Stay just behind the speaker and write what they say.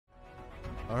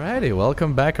Alrighty,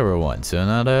 welcome back everyone to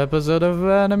another episode of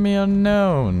Enemy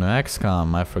Unknown,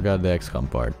 XCOM. I forgot the XCOM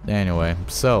part. Anyway,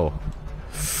 so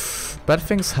bad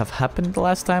things have happened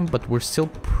last time, but we're still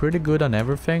pretty good on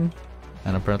everything.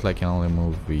 And apparently I can only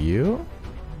move you.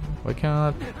 Why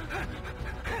can't I?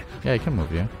 Yeah, I can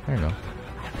move you. There you go.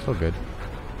 So good.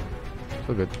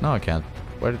 So good. No, I can't.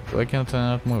 Why can't I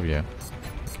not move you?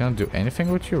 I can't do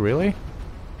anything with you, really?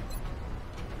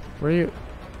 Where are you?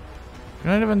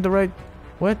 You're not even the right...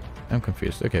 What? I'm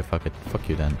confused. Okay, fuck it. Fuck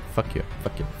you then. Fuck you.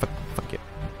 Fuck you. Fuck you.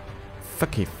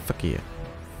 Fuck you. Fuck you.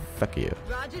 Fuck you.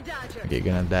 Roger Dodger. Okay, you're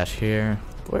gonna dash here.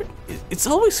 Where? It's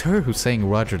always her who's saying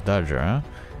Roger Dodger, huh?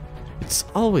 It's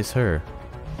always her.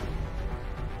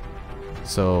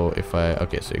 So if I...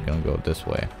 Okay, so you're gonna go this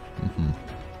way.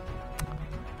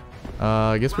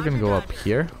 I guess we're gonna go up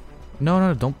here.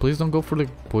 No, don't. Please don't go for the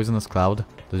poisonous cloud.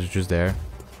 That's just there.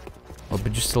 I'll be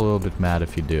just a little bit mad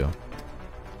if you do.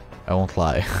 I won't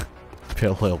lie. I'll be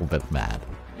a little bit mad.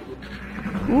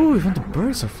 Ooh, even the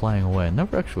birds are flying away. I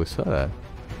never actually saw that.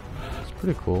 It's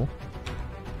pretty cool.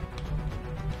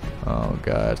 Oh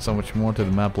god, so much more to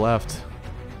the map left.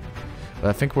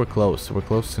 But I think we're close. We're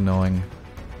close to knowing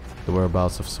the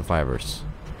whereabouts of survivors.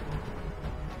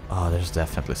 Oh, there's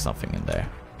definitely something in there.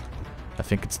 I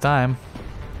think it's time.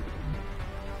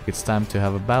 It's time to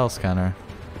have a battle scanner.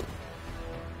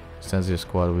 Sends your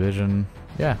squad vision.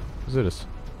 Yeah, let's do this.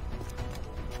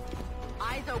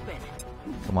 Eyes open.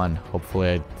 Come on,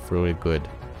 hopefully I threw it good.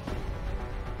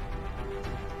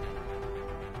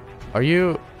 Are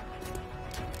you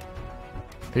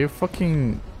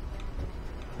fucking...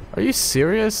 Are you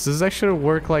serious? Does this actually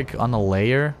work like on a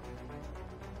layer?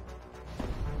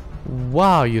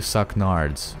 Wow, you suck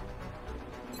nards.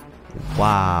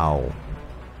 Wow.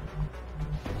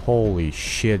 Holy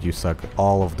shit, you suck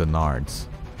all of the nards.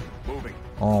 Moving.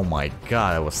 Oh my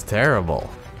god, it was terrible.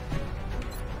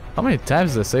 How many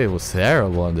times did I say it was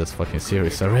terrible in this fucking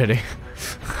series already?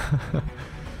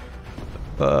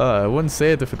 I wouldn't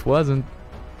say it if it wasn't.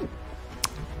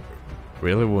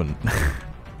 Really wouldn't.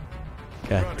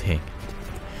 God dang.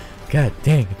 God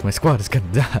dang it, my squad is gonna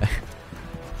die.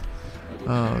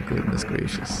 Oh goodness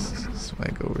gracious. This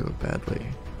might go really badly.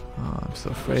 Oh, I'm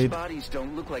so afraid. Those bodies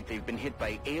don't look like they've been hit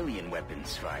by alien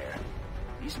weapons fire.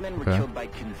 These men were Okay. killed by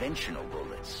conventional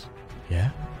bullets. Yeah?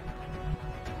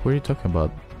 What are you talking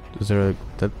about? Is there a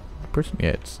that person? Yeah,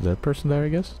 it's that person there, I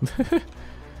guess.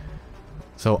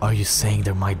 So are you saying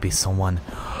there might be someone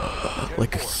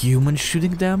like a human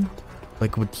shooting them?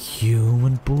 Like with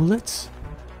human bullets?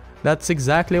 That's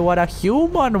exactly what a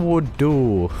human would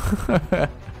do.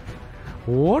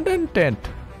 Wouldn't it?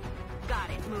 Got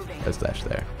it. Moving. Let's dash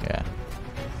there. Yeah.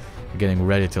 We're getting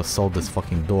ready to assault this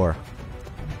fucking door.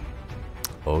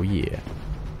 Oh yeah.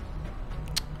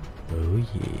 Oh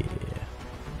yeah.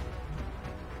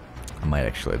 I might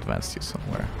actually advance you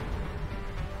somewhere.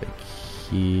 Like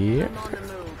here. I'm on the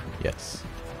move. Yes.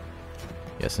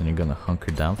 Yes, and you're gonna hunker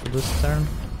down for this turn?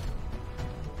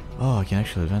 Oh, I can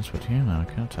actually advance with you now,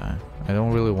 can't I? I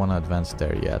don't really want to advance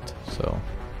there yet, so...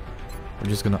 We're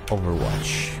just gonna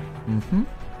overwatch.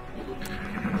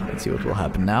 Let's see what will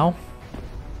happen now.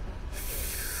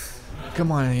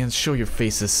 Come on, aliens, show your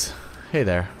faces. Hey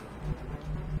there.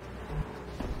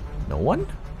 No one?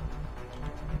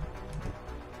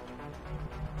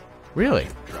 Really?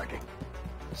 Tracking.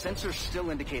 Sensors still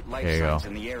indicate life There you signs go.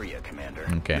 in the area, Commander.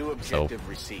 Okay, New so- objective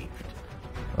received.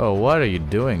 Oh, what are you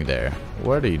doing there?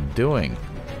 What are you doing?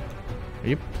 Are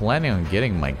you planning on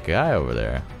getting my guy over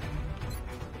there?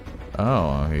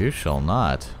 Oh, you shall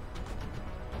not.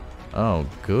 Oh,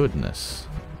 goodness.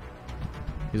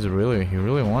 He really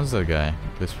wants that guy.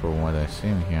 At least for what I see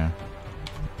in here.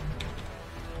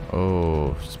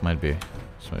 Oh, this might be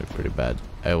pretty bad.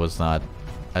 I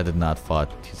did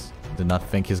not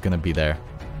think he's gonna be there.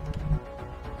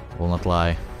 Will not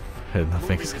lie. I did not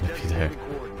think he's gonna be there.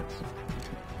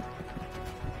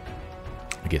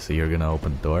 Okay, so you're gonna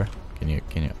open the door? Can you?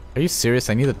 Are you serious?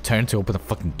 I need a turn to open the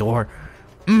fucking door.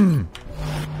 Can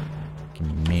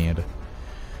you mad?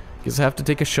 Guess I have to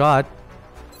take a shot.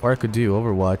 Or I could do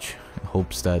Overwatch in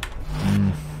hopes that...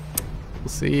 We'll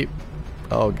see.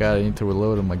 Oh god, I need to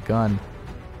reload on my gun.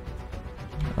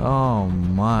 Oh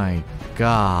my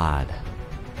god.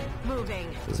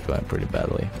 Moving. This is going pretty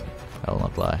badly. I will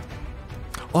not lie.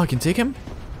 Oh, I can take him?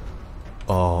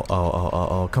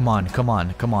 Oh, come on.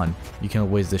 You can't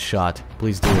waste this shot.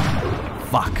 Please do it.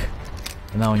 Fuck.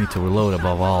 Now I need to reload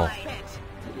above all.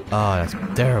 Oh, that's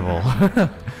terrible.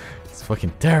 It's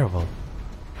fucking terrible.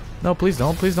 No, please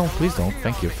don't.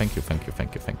 Thank you.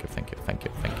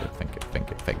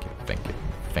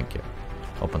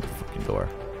 Open the fucking door.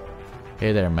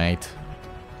 Hey there, mate.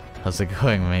 How's it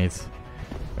going, mate?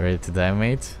 Ready to die,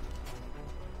 mate?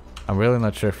 I'm really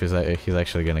not sure if he's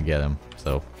actually gonna get him,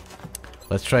 so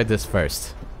let's try this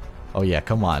first. Oh yeah,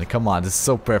 come on, come on, this is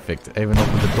so perfect. I even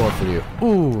opened the door for you.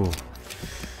 Ooh!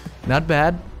 Not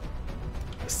bad.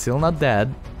 Still not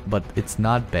dead, but it's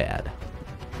not bad.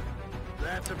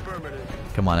 That's affirmative.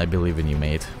 Come on, I believe in you,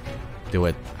 mate. Do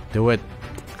it. Do it.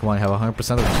 Come on, I have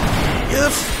 100% of it.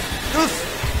 Yes! Yes!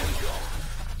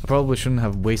 I probably shouldn't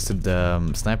have wasted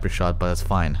the sniper shot, but that's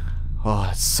fine. Oh,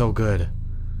 it's so good.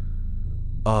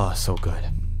 Oh, so good.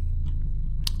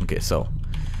 Okay, so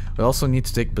we also need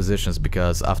to take positions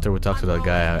because after we talk to that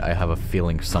guy, I have a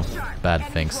feeling some bad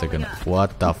things are gonna...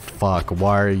 What the fuck?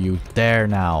 Why are you there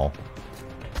now?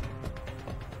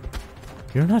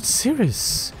 You're not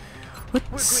serious. What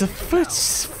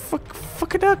the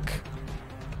fuck a duck?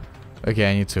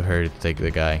 Okay, I need to hurry to take the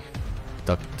guy.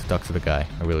 To talk to the guy.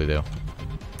 I really do.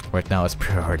 Right now it's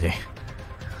priority.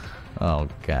 Oh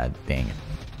god dang it.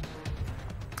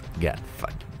 God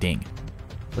fucking dang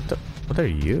it. What are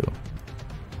you?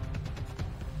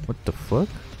 What the fuck?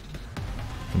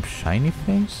 Some shiny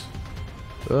things?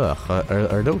 Ugh,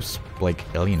 are those like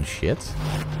alien shit?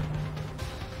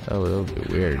 Oh, that would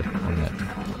be weird, wouldn't it?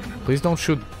 Please don't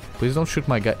shoot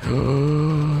my guy.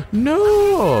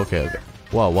 No! Okay, okay.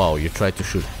 Wow, you tried to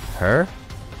shoot her?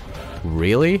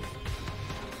 Really?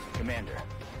 Commander,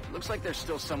 looks like there's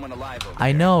still someone alive over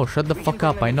I there. know, shut the We fuck can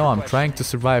up. bring I them know, in for I'm trying to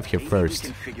questioning. survive here Maybe first. we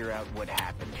can figure out what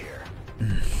happened here.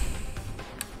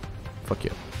 Fuck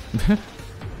you.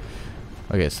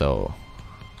 Okay, so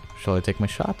shall I take my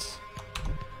shots? I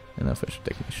don't know if I should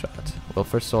take my shot. Well,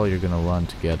 first of all, you're gonna run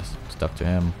to get stuck to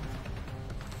him.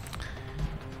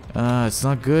 It's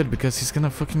not good because he's gonna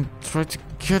fucking try to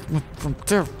get me from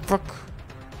there. Fuck.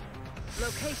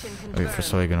 Location confirmed. Okay, first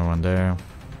of all, you're gonna run there.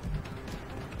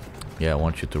 Yeah, I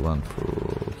want you to run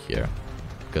through here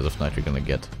because if not, you're gonna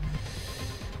get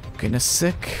kinda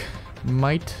sick.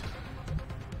 Might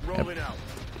Rolling out.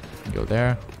 go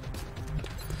there.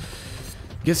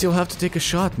 Guess you'll have to take a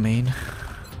shot, main.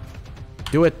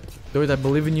 Do it. Do it. I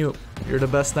believe in you. You're the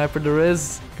best sniper there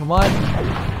is. Come on.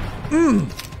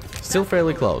 Still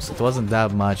fairly close. It wasn't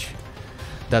that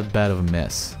bad of a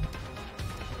miss.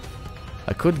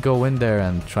 I could go in there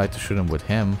and try to shoot him with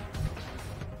him.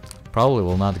 Probably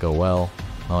will not go well,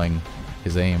 knowing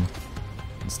his aim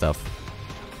and stuff.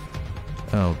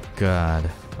 Oh god.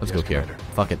 Let's go here. Commander.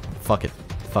 Fuck it. Fuck it.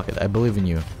 Fuck it. I believe in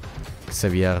you.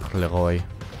 Xavier Leroy.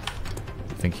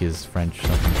 I think he's French or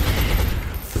something.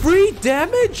 3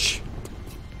 damage?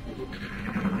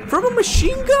 From a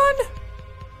machine gun?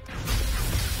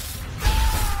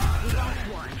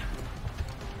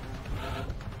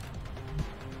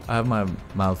 I have my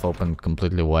mouth open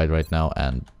completely wide right now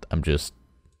and I'm just...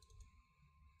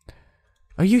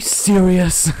 Are you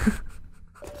serious?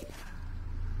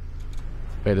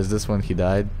 Wait, is this when he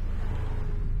died?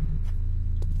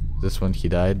 This when he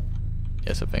died?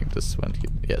 Yes, I think this when he...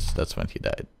 Yes, that's when he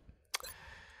died.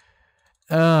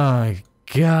 Oh my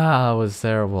god, that was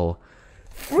terrible.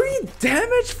 3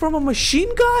 damage from a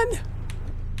machine gun?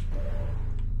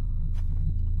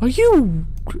 Are you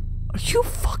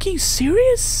fucking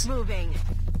serious? Moving.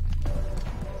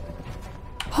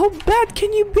 How bad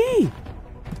can you be?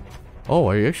 Oh,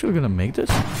 are you actually gonna make this?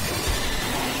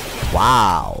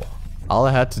 Wow. All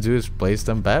I had to do is place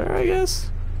them better, I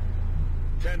guess?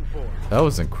 10-4. That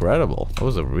was incredible. That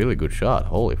was a really good shot.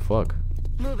 Holy fuck.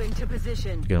 Moving to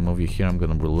position. I'm gonna move you here. I'm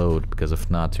gonna reload because if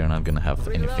not, you're not gonna have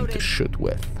anything to Reloading. shoot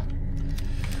with.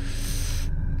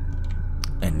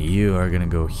 And you are gonna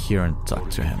go here and talk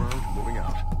to him Confirmed, moving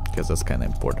out. because that's kind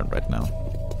of important right now.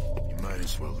 You might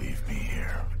as well leave me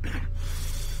here. I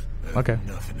have Okay.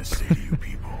 nothing to say to you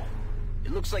people.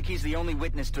 It looks like he's the only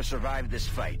witness to survive this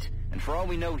fight. And for all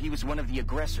we know, he was one of the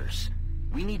aggressors.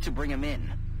 We need to bring him in,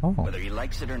 Oh, whether he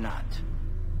likes it or not.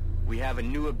 We have a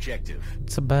new objective.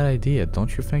 it's a bad idea,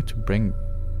 don't you think, to bring,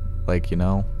 like, you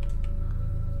know,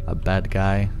 a bad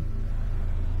guy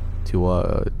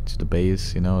to the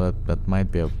base? You know, that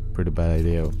might be a pretty bad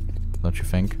idea, don't you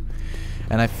think?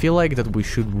 And I feel like that we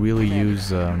should really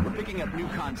use. We're picking up new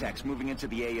contacts moving into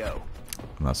the AO.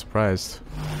 I'm not surprised.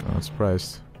 I'm not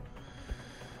surprised.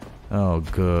 Oh,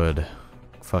 good.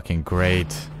 Fucking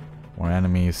great. More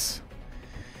enemies.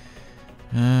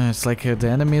 It's like the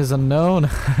enemy is unknown.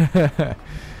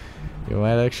 You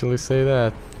might actually say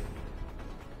that.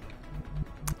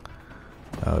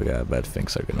 Oh god, bad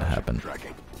things are gonna happen.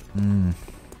 Tracking.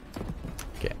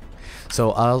 Okay. So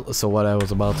what I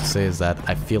was about to say is that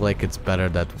I feel like it's better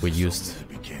that we used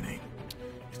The beginning.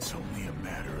 It's only a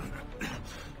matter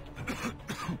of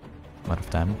Out of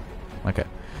time? Okay.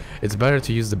 It's better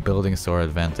to use the buildings to our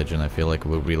advantage, and I feel like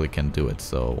we really can do it,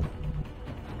 so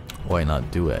why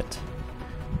not do it?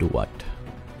 Do what?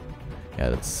 Yeah,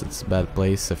 it's a bad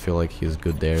place. I feel like he's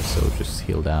good there, so just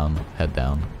heal down, head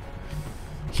down.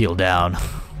 Heal down.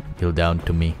 Heal down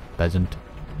to me, peasant.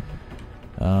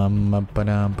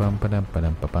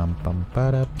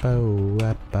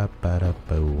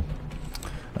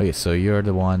 Okay, so you're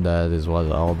the one that is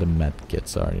what all the med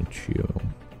kits, aren't you?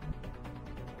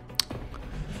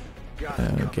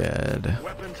 Oh god.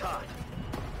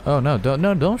 Oh no,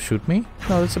 don't shoot me.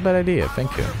 No, that's a bad idea.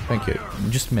 Thank you. Thank you. You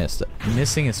just missed.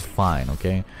 Missing is fine,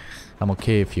 okay? I'm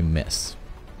okay if you miss.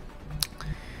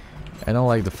 I don't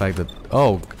like the fact that...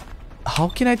 Oh, how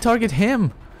can I target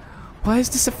him? Why is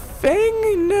this a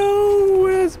thing? No,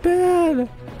 that's bad.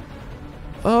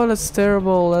 Oh, that's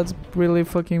terrible. That's really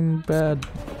fucking bad.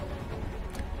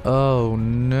 Oh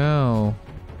no.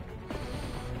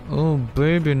 Oh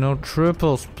baby, no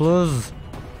triples, please.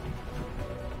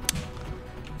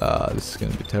 This is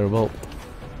gonna be terrible.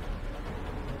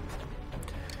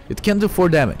 It can do 4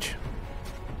 damage.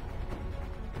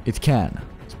 It can.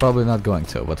 It's probably not going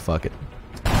to, but fuck it.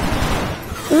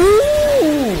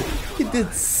 Ooh! He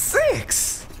did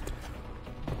 6!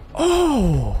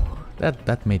 Oh!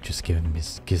 That mate just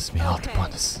gives me out the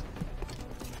bonus.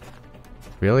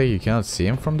 Really? You cannot see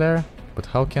him from there? But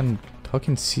how can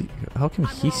he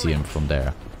see him from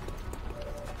there?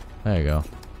 There you go.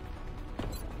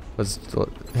 Let's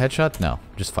headshot? No,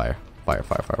 just fire. Fire.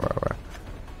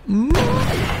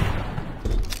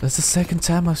 That's the second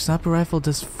time my sniper rifle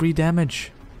does 3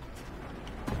 damage.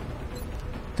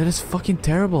 That is fucking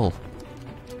terrible.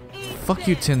 Fuck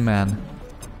you, Tin Man.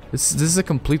 This is a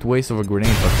complete waste of a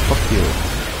grenade, but fuck you.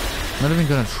 I'm not even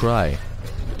gonna try.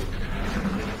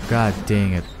 God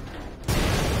dang it.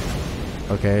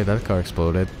 Okay, that car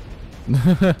exploded.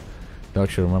 Don't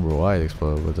actually remember why it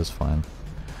exploded, but that's fine.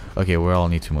 Okay, we all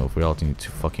need to move. We all need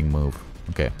to fucking move.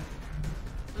 Okay.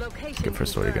 Okay,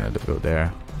 first of all, you're gonna go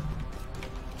there.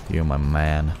 You, my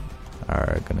man,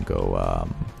 are gonna go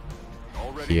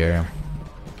here.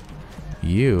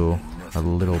 You, a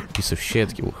little piece of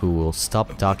shit who will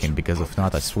stop talking, because if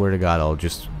not, I swear to God, I'll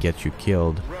just get you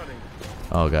killed.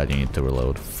 Oh God, you need to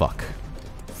reload. Fuck.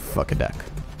 Fuck a deck.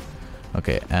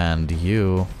 Okay, and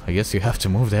you, I guess you have to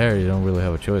move there. You don't really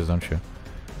have a choice, don't you?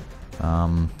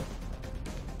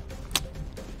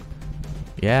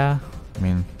 Yeah, I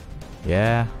mean,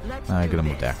 yeah. I'm gonna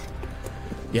move there.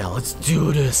 Yeah, let's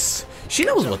do this. She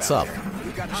knows what's up.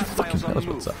 She fucking knows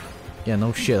what's up. Yeah,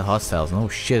 no shit, hostiles. No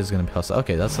shit is gonna be hostile.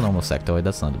 Okay, that's a normal sectoid.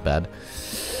 That's not bad.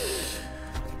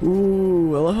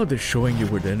 Ooh, I love how they're showing you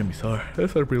where the enemies are.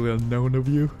 That's not really unknown of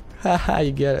you. Haha,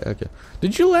 you get it. Okay.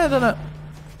 Did you land on a...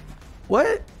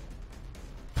 What?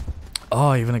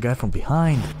 Oh, even a guy from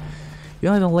behind. You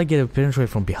know, I don't like getting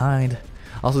penetrated from behind.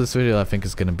 Also, this video I think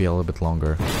is gonna be a little bit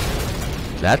longer.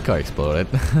 That car exploded.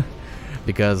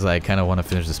 Because I kind of want to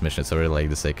finish this mission. It's already like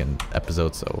the second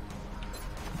episode, so...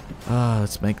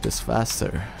 let's make this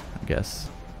faster, I guess.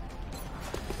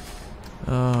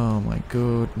 Oh my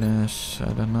goodness.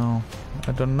 I don't know.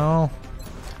 I don't know.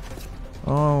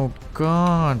 Oh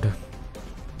God.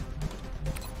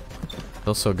 There's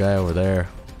also a guy over there.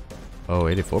 Oh,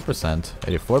 84%.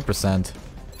 84%.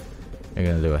 You're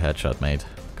gonna do a headshot, mate.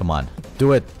 Come on.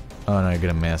 Do it. Oh no, you're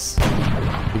gonna miss.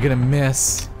 You're gonna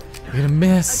miss. You're gonna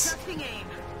miss.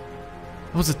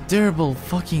 That was a terrible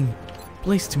fucking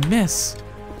place to miss.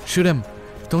 Shoot him.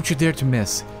 Don't you dare to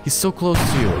miss. He's so close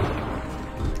to you.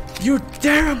 You're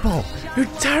terrible. You're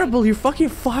terrible. You're fucking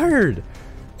fired.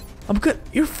 I'm good.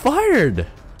 You're fired.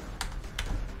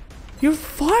 You're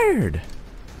fired.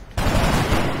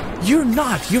 You're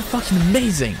not. You're fucking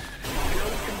amazing.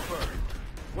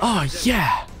 Oh,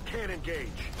 yeah.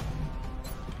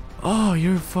 Oh,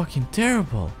 you're fucking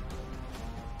terrible.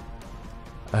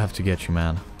 I have to get you,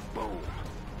 man.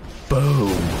 Boom.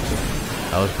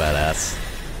 That was badass.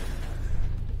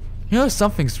 You know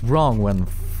something's wrong when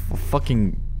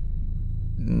fucking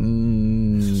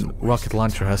rocket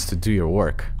launcher has to do your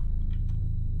work.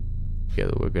 Okay,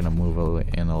 we're gonna move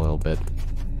in a little bit.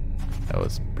 That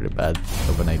was pretty bad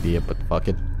of an idea, but fuck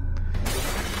it.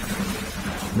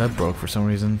 That broke for some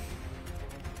reason.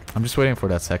 I'm just waiting for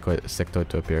that sectoid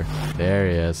to appear. There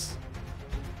he is.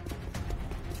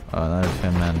 Oh, another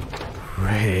Tin Man.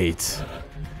 Great.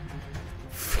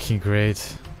 Freaking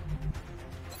great.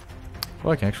 Oh,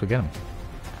 I can actually get him.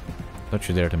 Don't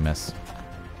you dare to miss.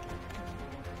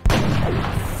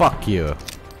 Fuck you.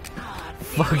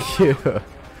 Fuck you.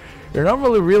 You're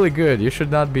normally really good. You should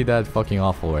not be that fucking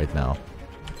awful right now.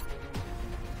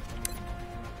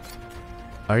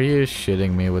 Are you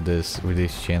shitting me with this, with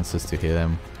these chances to hit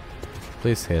him?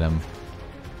 Please hit him.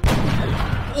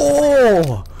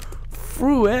 Oh!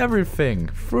 Through everything!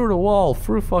 Through the wall,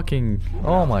 through fucking...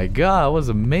 Oh my god, that was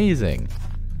amazing!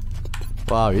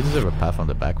 Wow, you deserve a pat on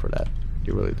the back for that.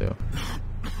 You really do.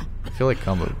 I feel like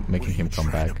making him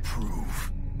come back.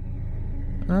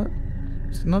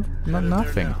 It's not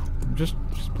nothing. I'm just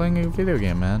playing a video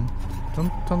game, man.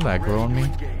 Don't aggro on me.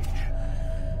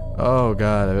 Oh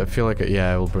god, I feel like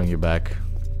yeah, I will bring you back.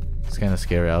 It's kind of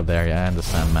scary out there. Yeah, I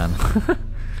understand, man.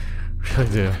 Really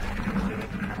do.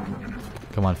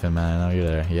 Come on, Finn, man. I know you're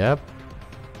there. Yep.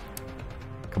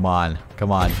 Come on,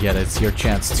 get it. It's your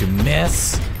chance to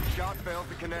miss.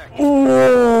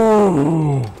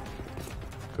 Ooh!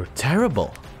 You're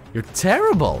terrible. You're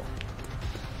terrible.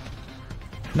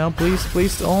 No,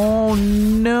 please. Oh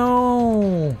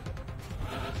no.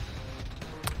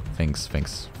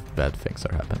 Bad things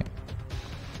are happening.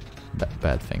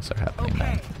 Bad things are happening,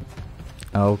 man.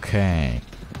 Okay.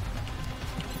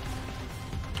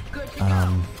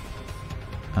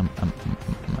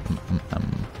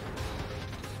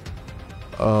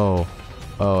 Oh,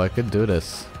 I could do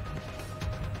this.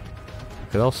 I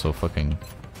could also fucking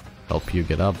help you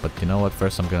get up, but you know what?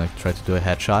 First I'm gonna try to do a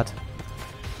headshot.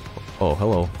 Oh,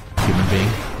 hello, human being.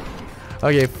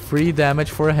 Okay, 3 damage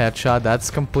for a headshot. That's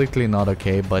completely not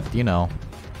okay, but you know,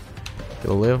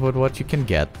 you'll live with what you can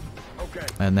get. Okay.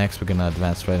 And next we're gonna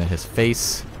advance right in his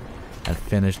face and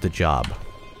finish the job.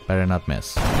 Better not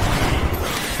miss.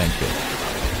 Thank you.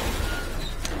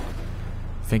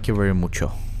 Thank you very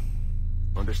mucho.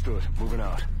 Understood. Moving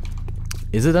out.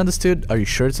 Is it understood? Are you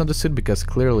sure it's understood? Because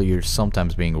clearly you're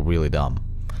sometimes being really dumb.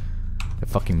 I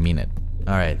fucking mean it.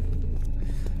 Alright.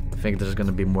 I think there's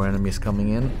gonna be more enemies coming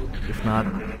in. If not...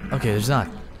 Okay, there's not.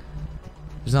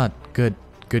 There's not. Good.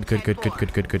 Good.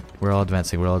 We're all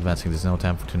advancing. There's no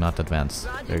time to not advance.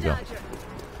 There you go.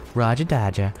 Roger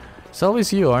Dodger. It's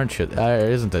always you, aren't you?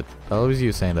 Isn't it? Always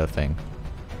you saying that thing.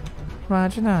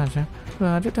 Roger Dodger.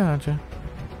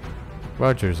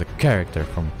 Roger is a character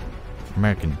from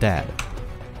American Dad.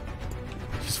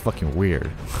 He's fucking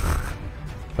weird.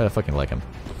 But I fucking like him.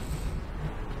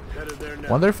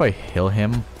 Wonder if I heal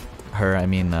him, I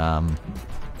mean,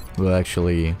 will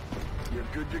actually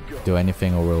do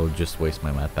anything, or will just waste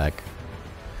my mat pack.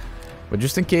 But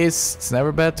just in case, it's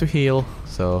never bad to heal,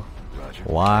 so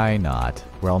why not?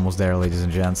 We're almost there, ladies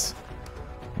and gents.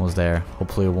 Almost there.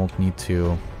 Hopefully, we won't need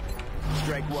to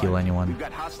heal anyone. We've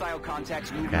got hostile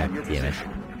contacts moving God on your damn it.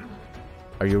 position.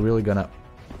 Are you really gonna...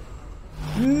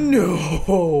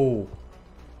 No!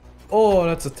 Oh,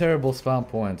 that's a terrible spawn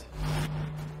point.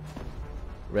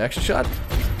 Reaction shot?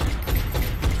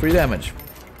 3 damage.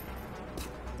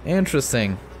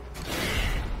 Interesting.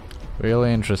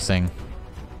 Really interesting.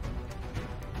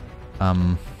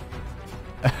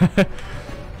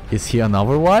 Is he on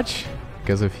Overwatch?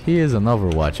 Because if he is on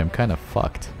Overwatch, I'm kind of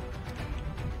fucked.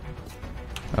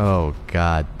 Oh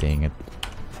god dang it.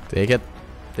 Take it.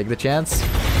 Take the chance.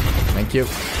 Thank you.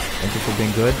 Thank you for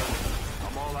being good.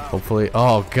 Hopefully...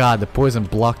 Oh god, the poison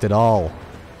blocked it all.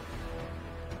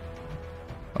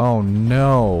 Oh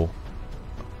no.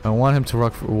 I want him to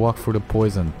walk through the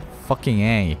poison. Fucking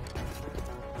A.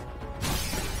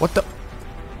 What the...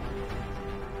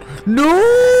 No!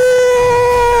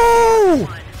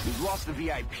 We've lost the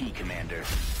VIP, Commander.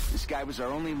 This guy was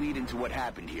our only lead into what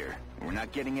happened here. We're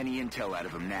not getting any intel out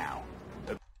of him now.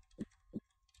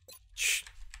 Shh.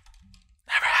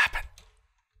 Never happened.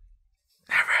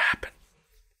 Never happened.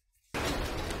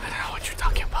 I don't know what you're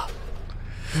talking about.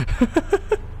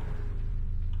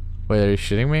 Wait, are you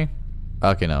shitting me?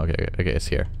 Okay, no, okay, it's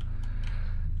here.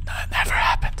 No, it never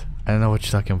happened. I don't know what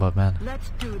you're talking about, man.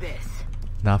 Let's do this.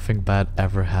 Nothing bad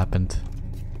ever happened.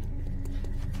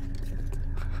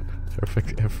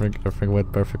 Everything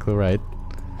went perfectly right.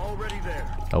 Already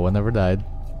there. No one ever died.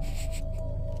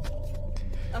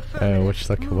 What you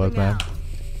talking about, man?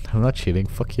 I'm not cheating.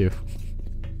 Fuck you.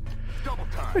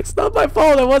 It's not my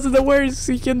fault. I wasn't aware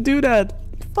he can do that.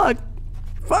 Fuck.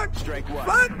 Strike one.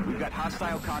 Fuck. We've got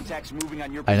hostile contacts moving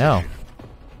on your I position. know.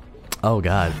 Oh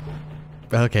god.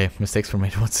 Okay, mistakes were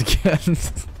made once again.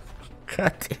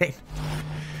 God dang.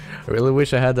 I really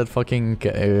wish I had that fucking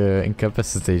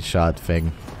incapacitate shot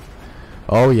thing.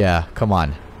 Oh yeah, come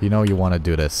on. You know you want to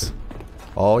do this.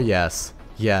 Oh yes.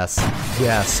 Yes.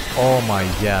 Yes. Oh my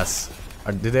yes.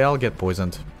 Did they all get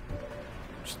poisoned?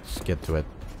 Just get to it.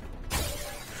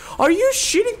 Are you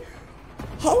shitting?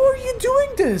 How are you doing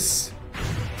this?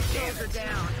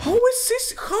 How is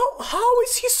this? How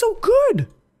is he so good?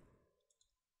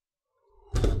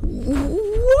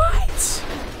 What?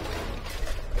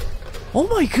 Oh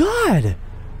my god!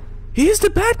 He is the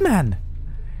Batman!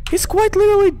 He's quite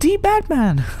literally the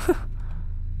Batman!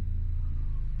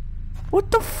 What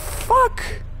the fuck?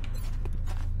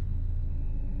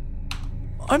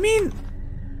 I mean,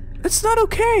 it's not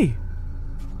okay.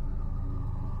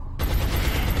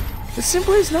 It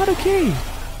simply is not okay.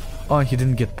 Oh, he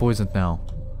didn't get poisoned now.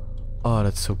 Oh,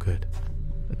 that's so good.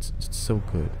 It's so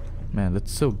good. Man,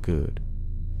 that's so good.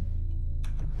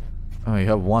 Oh, you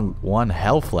have one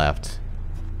health left.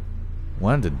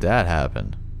 When did that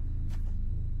happen?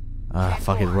 Ah,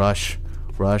 fuck it, Rush.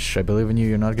 Rush, I believe in you.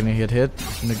 You're not gonna get hit.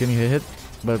 You're not gonna get hit.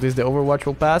 But at least the Overwatch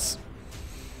will pass.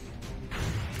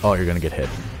 Oh, you're gonna get hit.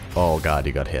 Oh god,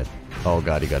 you got hit. Oh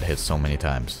god, you got hit so many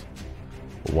times.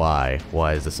 Why?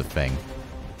 Why is this a thing?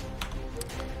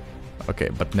 Okay,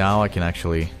 but now I can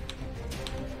actually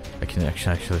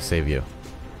save you.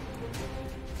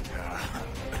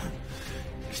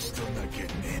 You're still not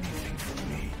getting anything from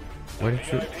me. Where did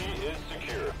you?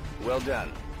 Well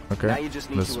done. Okay, Now you just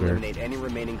need that's to weird. eliminate any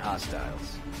remaining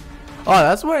hostiles. Oh,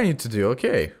 that's what I need to do.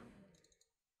 Okay.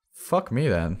 Fuck me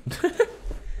then.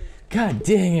 God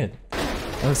dang it.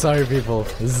 I'm sorry, people.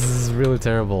 This is really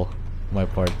terrible. My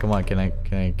part. Come on, can I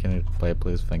play,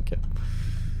 please? Thank you.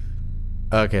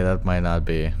 Okay, that might not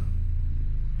be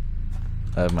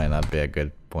a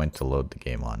good point to load the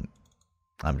game on.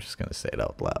 I'm just gonna say it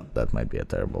out loud. That might be a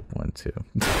terrible point too.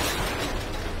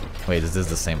 Wait, is this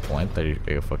the same point? Are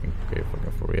you fucking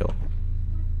for real?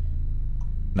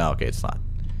 No, okay, it's not.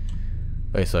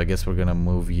 Okay, so I guess we're gonna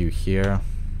move you here.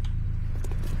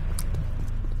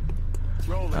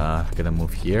 Gonna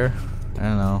move here. I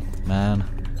don't know, man.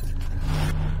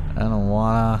 I don't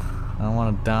wanna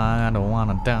die. I don't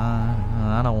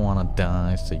wanna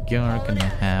die. So you're gonna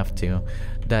have to.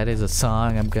 That is a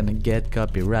song. I'm gonna get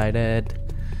copyrighted.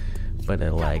 But I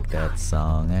like that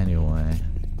song anyway.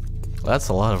 Well, that's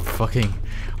a lot of fucking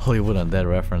Hollywood Undead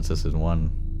references in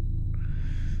one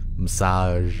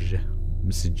message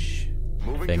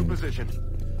thing.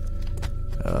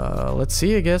 Let's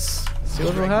see, I guess. See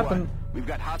what will happen. We've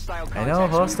got hostile I know,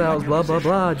 hostiles, blah blah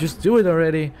blah. Just do it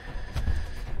already.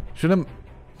 Shoot him.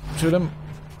 Shoot him.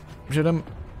 Shoot him.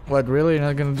 What, really? You're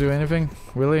not gonna do anything?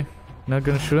 Really? Not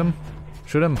gonna shoot him?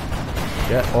 Shoot him.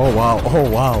 Yeah. Oh wow. Oh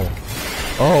wow.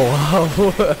 Oh wow.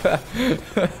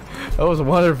 I was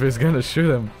wondering if he's gonna shoot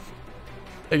him.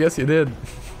 I guess he did.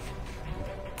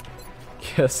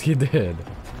 Yes, he did.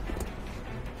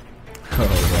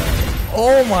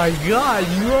 Oh my god,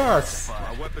 yes!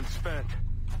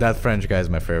 That French guy is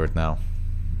my favorite now.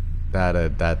 That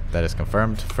is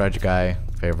confirmed. French guy,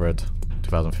 favorite,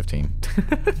 2015.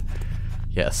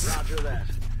 Yes.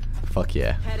 Fuck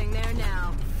yeah. Heading there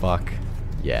now. Fuck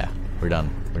yeah. We're done.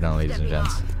 We're done, ladies and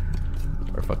gents.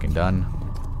 We're fucking done.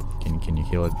 Can you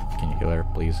heal it? Can you heal her,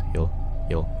 please? Heal.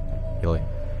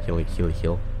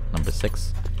 Number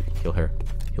 6. Heal her.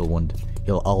 Heal wound.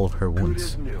 Heal all of her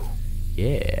wounds.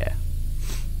 Yeah.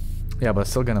 Yeah, but it's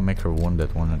still gonna make her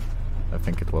wounded one. I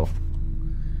think it will.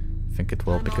 I think it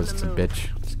will because it's a bitch.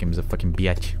 This game is a fucking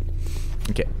bitch.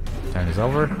 Okay. Turn is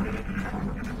over.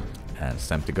 And it's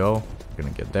time to go. We're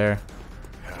gonna get there.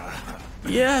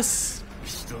 Yes!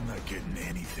 Still not getting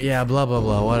anything. Yeah, blah blah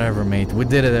blah. Whatever, mate. We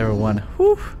did it, everyone.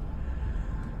 Whew.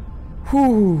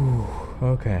 Whew.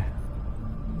 Okay.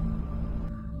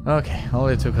 Okay,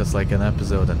 only took us like an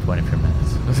episode and 23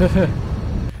 minutes. That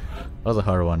was a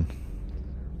hard one.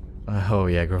 Oh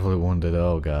yeah, gravely wounded.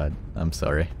 Oh god, I'm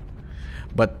sorry.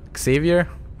 But Xavier,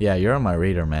 yeah, you're on my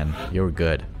radar, man. You're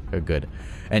good. You're good.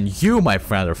 And you, my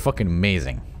friend, are fucking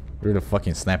amazing. You're the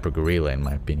fucking sniper gorilla, in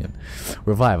my opinion.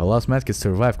 Revive. Allows medkits to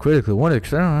revive critically wounded.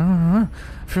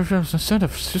 Instead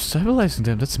of stabilizing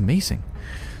them, that's amazing.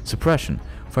 Suppression.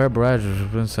 Fire barrage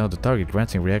prevents out the target,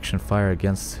 granting reaction fire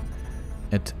against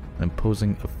it,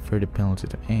 imposing a further penalty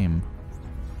to aim.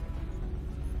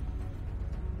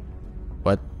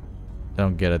 What? I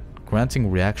don't get it. Granting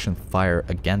reaction fire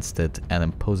against it and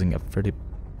imposing a further.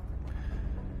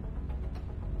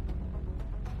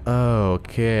 Oh,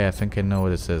 okay. I think I know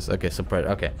what this is. Okay, suppress.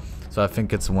 Okay, so I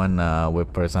think it's when we,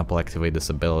 for example, activate this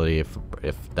ability.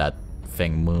 If that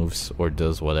thing moves or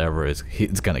does whatever, it's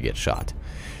gonna get shot.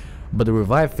 But the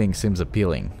revive thing seems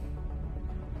appealing.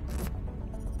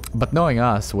 But knowing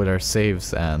us with our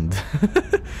saves and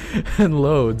and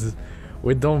loads,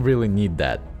 we don't really need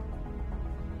that.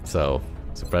 So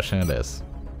suppression it is.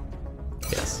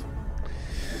 Yes.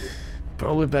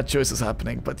 Probably bad choices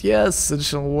happening, but yes,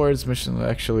 additional wards mission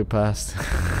actually passed.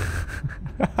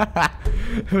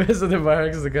 Visit the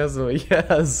barracks the customer.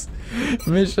 Yes,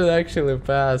 mission actually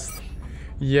passed.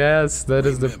 Yes, that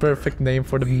is the perfect name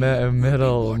for the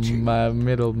middle.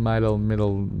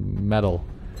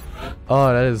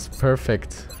 Oh, that is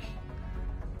perfect.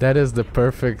 That is the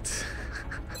perfect.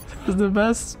 That is the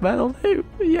best battle name.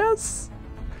 Yes.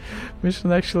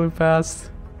 Mission actually passed.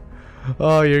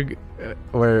 Oh,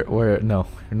 where? No,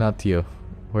 you're not you.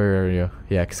 Where are you?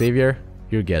 Yeah, Xavier,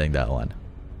 you're getting that one.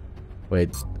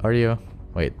 Wait, are you?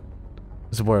 Wait,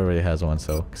 support already has one,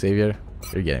 so Xavier,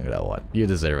 you're getting that one. You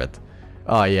deserve it.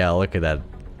 Oh yeah, look at that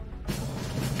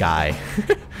guy.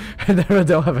 I never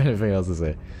don't have anything else to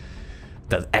say.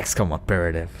 The XCOM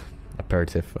aperitif.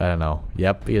 I don't know.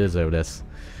 Yep, you deserve this.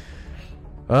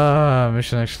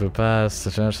 Mission actually passed.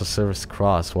 The Financial Service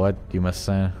Cross. What? You must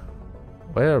sign.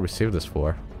 What did I receive this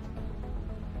for?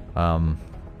 I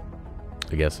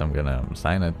guess I'm gonna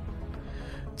sign it.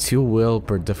 2 will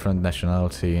per different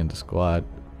nationality in the squad.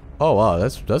 Oh wow,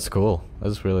 that's cool.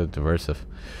 That's really diverse.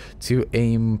 2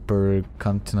 aim per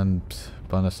continent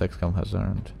bonus XCOM has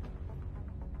earned.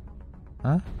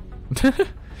 Huh?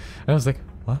 I was like,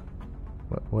 what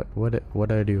do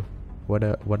I do? What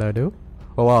do I do?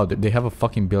 Oh wow, they have a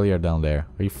fucking billiard down there.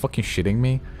 Are you fucking shitting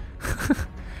me?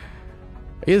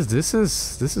 Yes, this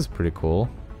is pretty cool.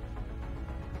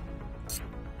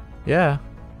 Yeah,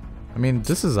 I mean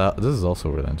this is also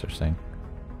really interesting.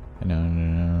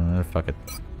 No, fuck it.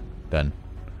 Done.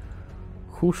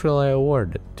 Who shall I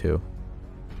award it to?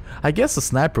 I guess a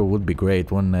sniper would be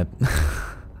great, wouldn't it?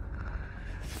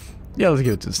 Yeah, let's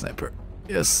give it to the sniper.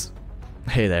 Yes.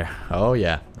 Hey there. Oh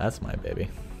yeah, that's my baby.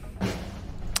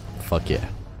 Fuck yeah.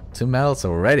 2 medals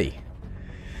already.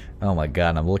 Oh my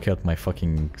god, I'm looking at my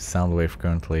fucking sound wave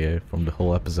currently from the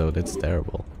whole episode. It's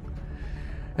terrible.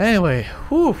 Anyway,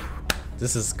 whew.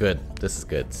 This is good. This is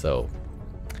good. So,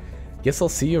 guess I'll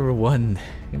see everyone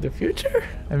in the future.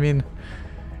 I mean,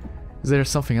 is there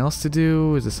something else to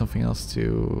do? Is there something else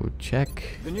to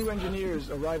check? The new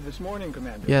engineers arrived this morning,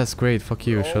 Commander. Yes, great. Fuck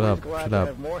you. Shut up. Shut up.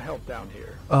 Have more help down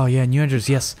here. Oh yeah, new engineers.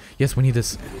 Yes, yes. We need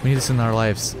this. We need this in our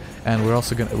lives. And we're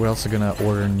also gonna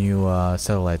order new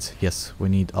satellites. Yes, we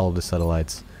need all of the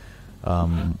satellites.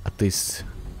 At least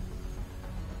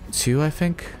 2, I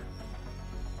think.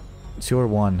 2 or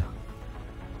 1.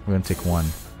 We're gonna take 1.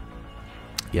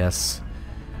 Yes.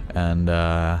 And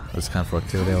let's scan for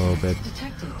activity a little bit.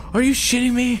 Are you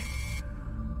shitting me?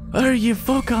 Are you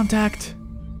full contact?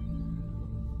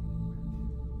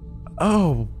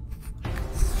 Oh,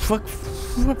 fuck!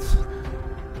 I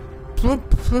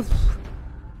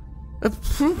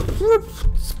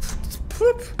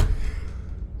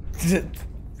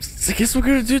guess we're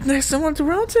gonna do it next time on the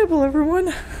roundtable,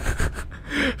 everyone.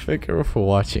 Thank you for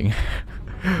watching.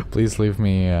 Please leave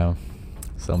me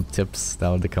some tips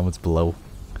down in the comments below.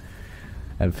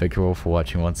 And thank you all for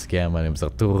watching once again. My name is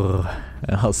Artur,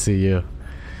 and I'll see you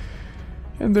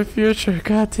in the future.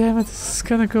 God damn it, this is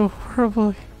gonna go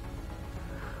horribly.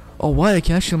 Oh, what? I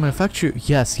can actually manufacture?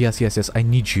 Yes, yes, yes, yes. I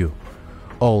need you.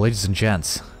 Oh, ladies and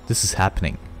gents, this is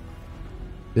happening.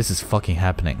 This is fucking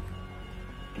happening.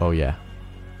 Oh yeah,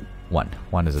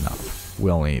 1 is enough.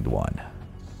 We only need 1.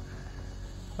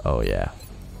 Oh yeah,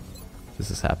 this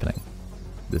is happening.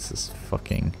 This is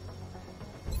fucking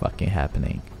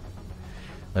happening.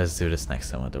 Let's do this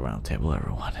next time at the round table,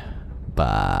 everyone.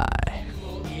 Bye.